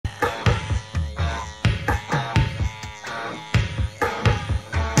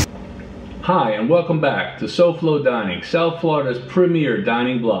Hi, and welcome back to SoFloDining's, South Florida's premier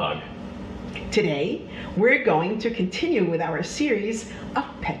dining blog. Today, we're going to continue with our series of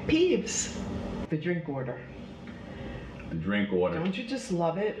pet peeves. The drink order. The drink order. Don't you just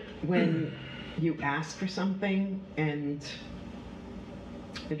love it when you ask for something and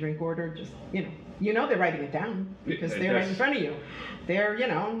the drink order just, you know they're writing it down because they're right in front of you. They're,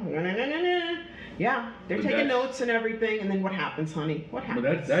 yeah, they're taking notes and everything, and then what happens, honey? What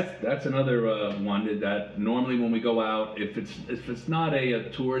happens? That's another one that normally when we go out, if it's not a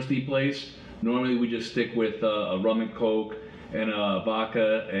touristy place, normally we just stick with a rum and coke and a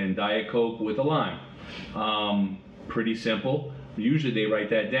vodka and Diet Coke with a lime. Pretty simple. Usually they write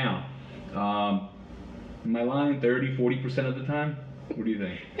that down. Am I lying 30-40% of the time? What do you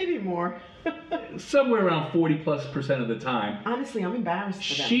think? Maybe more. Somewhere around 40+% of the time. Honestly, I'm embarrassed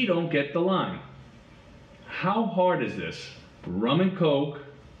for them. She don't get the lime. How hard is this? Rum and Coke,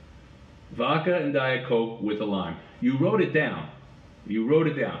 vodka and Diet Coke with a lime. You wrote it down. You wrote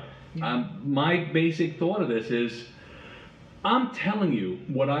it down. Yeah. My basic thought of this is, I'm telling you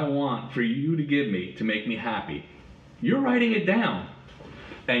what I want for you to give me to make me happy. You're writing it down,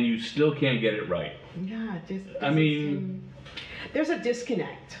 and you still can't get it right. Yeah, there's a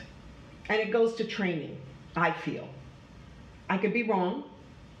disconnect, and it goes to training, I feel. I could be wrong,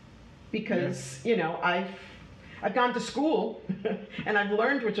 because, I've gone to school, and I've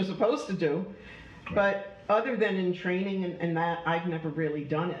learned what you're supposed to do, but other than in training and that, I've never really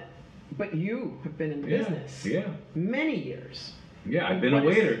done it. But you have been in the business many years. Yeah, I've been a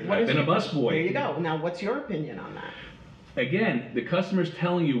waiter. I've been a busboy. There you go. Now, what's your opinion on that? Again, the customer's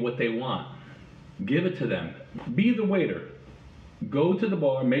telling you what they want. Give it to them. Be the waiter. Go to the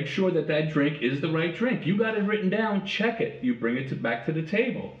bar, make sure that that drink is the right drink. You got it written down, check it. You bring it back to the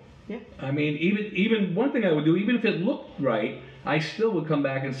table. Yeah. I mean, even one thing I would do, even if it looked right, I still would come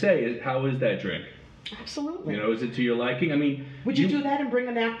back and say, how is that drink? Absolutely. Is it to your liking? I mean, would you do that and bring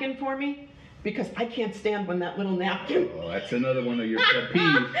a napkin for me? Because I can't stand when that little napkin. Oh, that's another one of your pet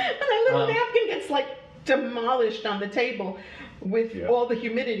peeves. When that little napkin gets like demolished on the table with all the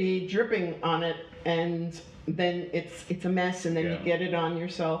humidity dripping on it, and then it's a mess, and then you get it on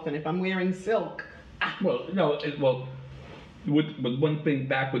yourself. And if I'm wearing silk, with one thing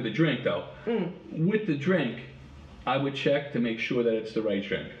back with the drink though, with the drink, I would check to make sure that it's the right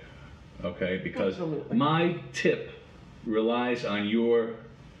drink. Okay, because my tip relies on your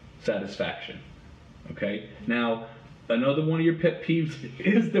satisfaction. Okay, now another one of your pet peeves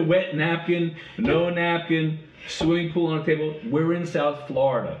is the wet napkin, no napkin, swimming pool on the table. We're in South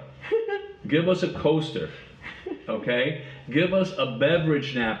Florida. Give us a coaster. Okay, give us a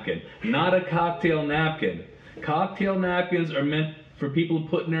beverage napkin, not a cocktail napkin. Cocktail napkins are meant for people to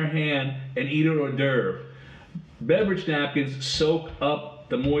put in their hand and eat an hors d'oeuvre. Beverage napkins soak up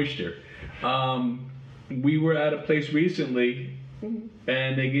the moisture. We were at a place recently,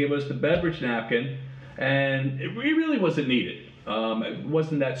 and they gave us the beverage napkin, and it really wasn't needed. It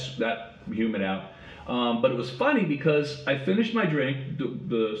wasn't that humid out. But it was funny because I finished my drink,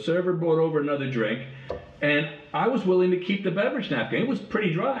 the server brought over another drink, and I was willing to keep the beverage napkin. It was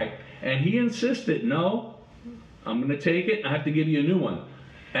pretty dry. And he insisted, no, I'm going to take it, I have to give you a new one.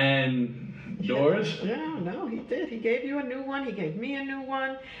 And Doris? Yeah, no, he did. He gave you a new one. He gave me a new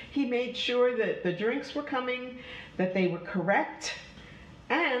one. He made sure that the drinks were coming, that they were correct,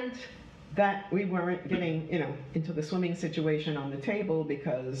 and that we weren't getting, into the swimming situation on the table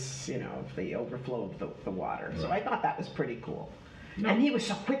because, of the overflow of the water. Right. So I thought that was pretty cool. No. And he was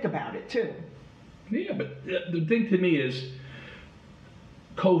so quick about it, too. Yeah, but the thing to me is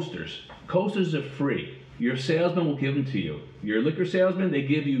coasters. Coasters are free. Your salesman will give them to you. Your liquor salesman, they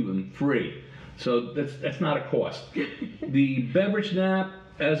give you them free. So that's not a cost. The beverage nap,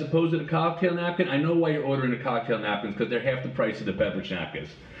 as opposed to the cocktail napkin, I know why you're ordering the cocktail napkins, because they're half the price of the beverage napkins.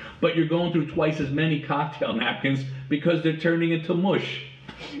 But you're going through twice as many cocktail napkins because they're turning into mush.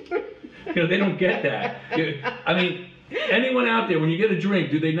 They don't get that. I mean, anyone out there, when you get a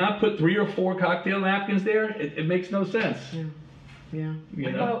drink, do they not put 3 or 4 cocktail napkins there? It makes no sense. Yeah.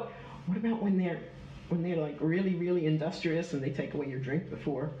 What about when they're like really, really industrious and they take away your drink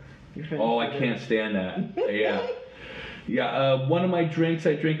before you're finished? Oh, I can't stand that. Yeah. One of my drinks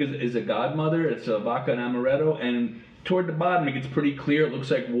I drink is a Godmother. It's a vodka and amaretto, and toward the bottom it gets pretty clear. It looks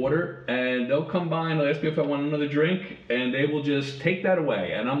like water, and they'll come by and they'll ask me if I want another drink, and they will just take that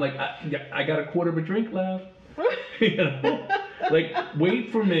away. And I'm like, I got a quarter of a drink left. Like,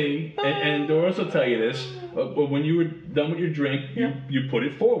 wait for me, and Doris will tell you this. When you were done with your drink, you put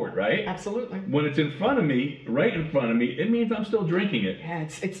it forward, right? Absolutely. When it's in front of me, right in front of me, it means I'm still drinking it. Yeah,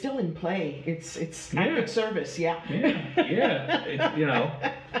 it's still in play. It's active service. Yeah. Yeah. You know.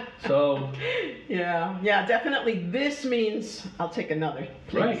 So. Yeah, definitely. This means I'll take another,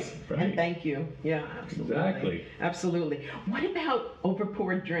 please. Right. And thank you. Yeah, absolutely. Exactly. Absolutely. What about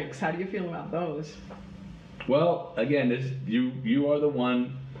overpoured drinks? How do you feel about those? Well, again, you are the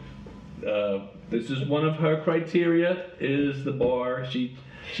one. This is one of her criteria. Is the bar? She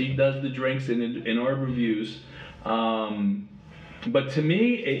does the drinks in our reviews. But to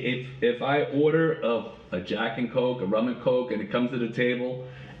me, if I order a Jack and Coke, a rum and Coke, and it comes to the table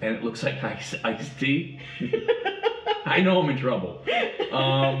and it looks like iced tea, I know I'm in trouble.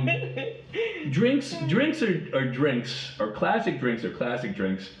 Drinks are drinks, or classic drinks are classic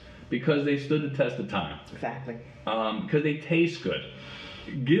drinks because they stood the test of time. Exactly. Because they taste good.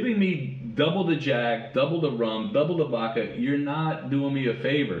 Giving me double the Jack, double the rum, double the vodka, you're not doing me a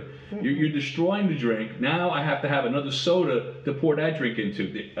favor. You're destroying the drink. Now I have to have another soda to pour that drink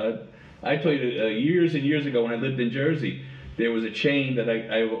into. I told you years and years ago when I lived in Jersey, there was a chain that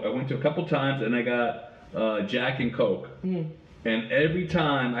I went to a couple times, and I got Jack and Coke. And every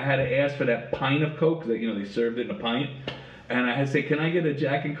time I had to ask for that pint of Coke, that they served it in a pint. And I had to say, can I get a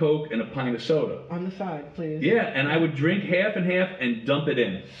Jack and Coke and a pint of soda? On the side, please. Yeah, and I would drink half and half and dump it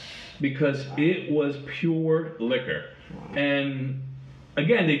in because it was pure liquor. And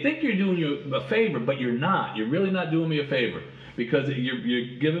again, they think you're doing you a favor, but you're not. You're really not doing me a favor because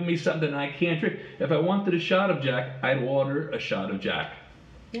you're giving me something I can't drink. If I wanted a shot of Jack, I'd order a shot of Jack.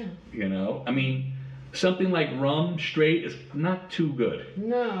 Yeah. I mean, something like rum straight is not too good.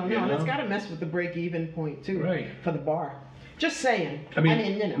 No, that's got to mess with the break-even point too. Right. For the bar. Just saying. I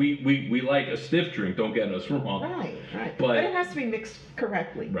mean we like a stiff drink, don't get us wrong. Right. But it has to be mixed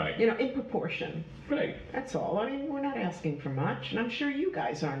correctly. Right. In proportion. Right. That's all. I mean, we're not asking for much, and I'm sure you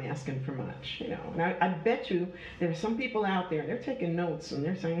guys aren't asking for much, And I bet you there are some people out there, they're taking notes, and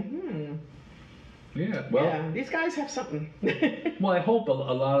they're saying, Yeah, well... Yeah, these guys have something. Well, I hope a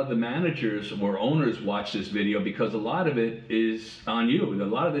lot of the managers or owners watch this video because a lot of it is on you. A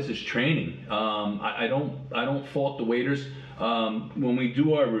lot of this is training. I don't fault the waiters. When we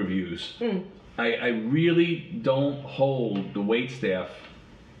do our reviews, I really don't hold the wait staff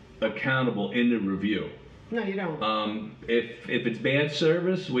accountable in the review. No, you don't. If it's bad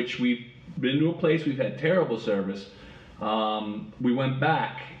service, which we've been to a place we've had terrible service, we went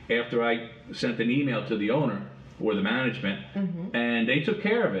back after I sent an email to the owner or the management, and they took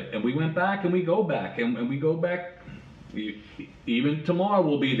care of it. And we went back and we go back and we go back. Even tomorrow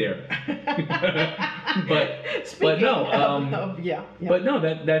we'll be there. but no. But no,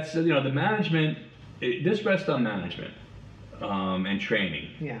 that's the management. This rests on management and training.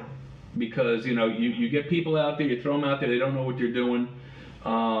 Yeah. Because you get people out there, you throw them out there, they don't know what they're doing.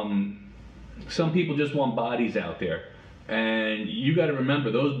 Some people just want bodies out there, and you got to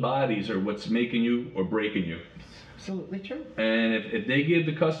remember those bodies are what's making you or breaking you. Absolutely true. And if they give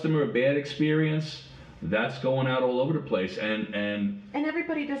the customer a bad experience, that's going out all over the place, and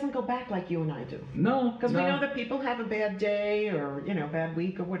everybody doesn't go back like you and I do. No, because we know that people have a bad day or bad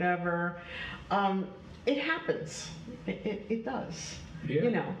week or whatever. It happens. It does.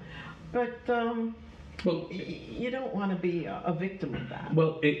 Yeah. But well, you don't want to be a victim of that.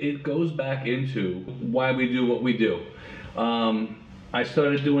 Well, it goes back into why we do what we do. I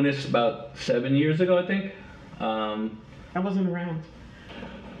started doing this about 7 years ago, I think. I wasn't around.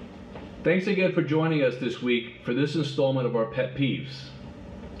 Thanks again for joining us this week for this installment of our Pet Peeves.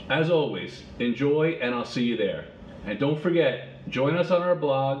 As always, enjoy, and I'll see you there. And don't forget, join us on our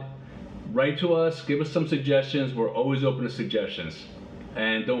blog, write to us, give us some suggestions. We're always open to suggestions.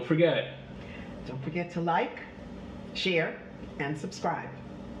 And don't forget to like, share, and subscribe.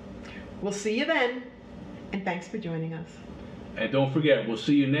 We'll see you then, and thanks for joining us. And don't forget, we'll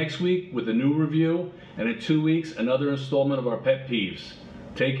see you next week with a new review, and in 2 weeks, another installment of our Pet Peeves.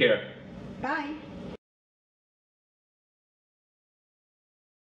 Take care. Bye.